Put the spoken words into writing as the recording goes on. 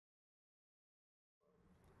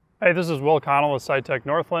Hey, this is Will Connell with SiteTech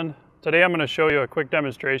Northland. Today I'm going to show you a quick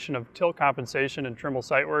demonstration of tilt compensation in Trimble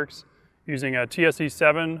Siteworks using a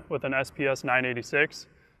TSE7 with an SPS 986.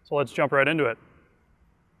 So let's jump right into it.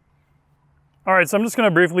 All right, so I'm just going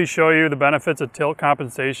to briefly show you the benefits of tilt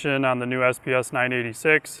compensation on the new SPS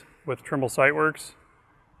 986 with Trimble Siteworks.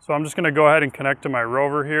 So I'm just going to go ahead and connect to my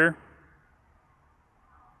rover here.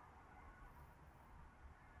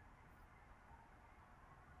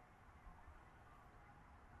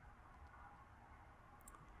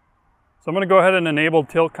 So I'm going to go ahead and enable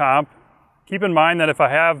tilt comp. Keep in mind that if I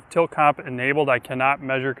have tilt comp enabled, I cannot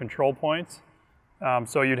measure control points.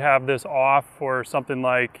 So you'd have this off for something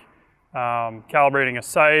like calibrating a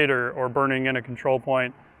site or burning in a control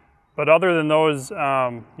point. But other than those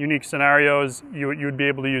unique scenarios, you would be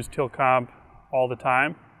able to use tilt comp all the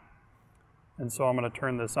time. And so I'm going to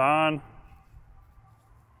turn this on.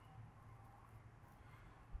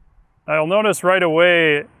 Now you'll notice right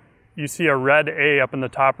away you see a red A up in the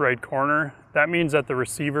top right corner. That means that the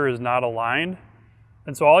receiver is not aligned.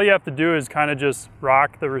 And so all you have to do is kind of just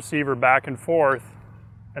rock the receiver back and forth,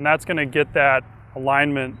 and that's going to get that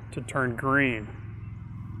alignment to turn green.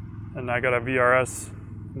 And I got a VRS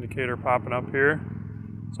indicator popping up here.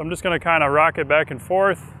 So I'm just going to kind of rock it back and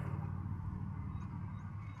forth.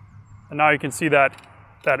 And now you can see that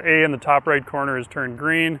A in the top right corner is turned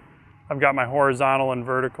green. I've got my horizontal and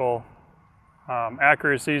vertical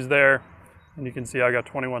accuracies there, and you can see I got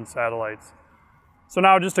 21 satellites. So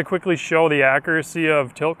now just to quickly show the accuracy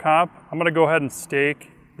of tilt comp, I'm going to go ahead and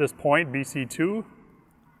stake this point, BC2. So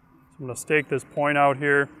I'm going to stake this point out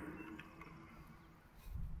here.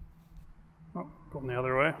 Oh, going the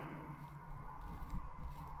other way.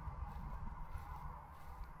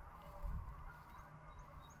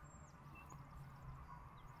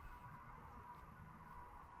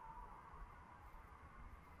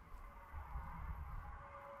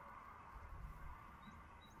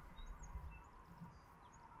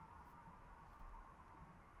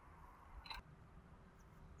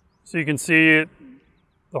 So you can see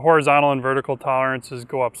the horizontal and vertical tolerances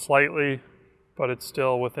go up slightly, but it's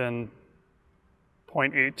still within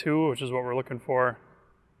 0.82, which is what we're looking for.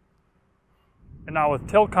 And now with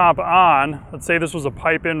tilt comp on, let's say this was a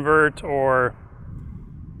pipe invert, or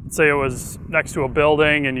let's say it was next to a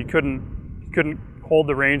building and you couldn't hold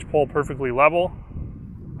the range pole perfectly level.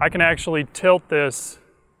 I can actually tilt this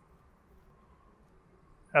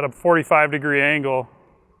at a 45-degree angle,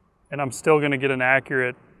 and I'm still going to get an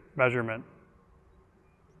accurate measurement.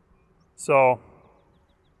 So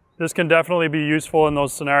this can definitely be useful in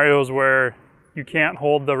those scenarios where you can't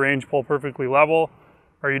hold the range pole perfectly level,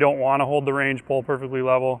 or you don't want to hold the range pole perfectly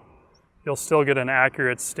level. You'll still get an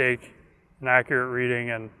accurate stake, an accurate reading,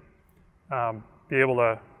 and be able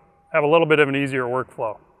to have a little bit of an easier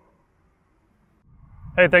workflow.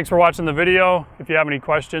 Hey, thanks for watching the video. If you have any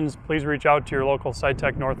questions, please reach out to your local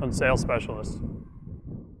SiteTech Northland sales specialist.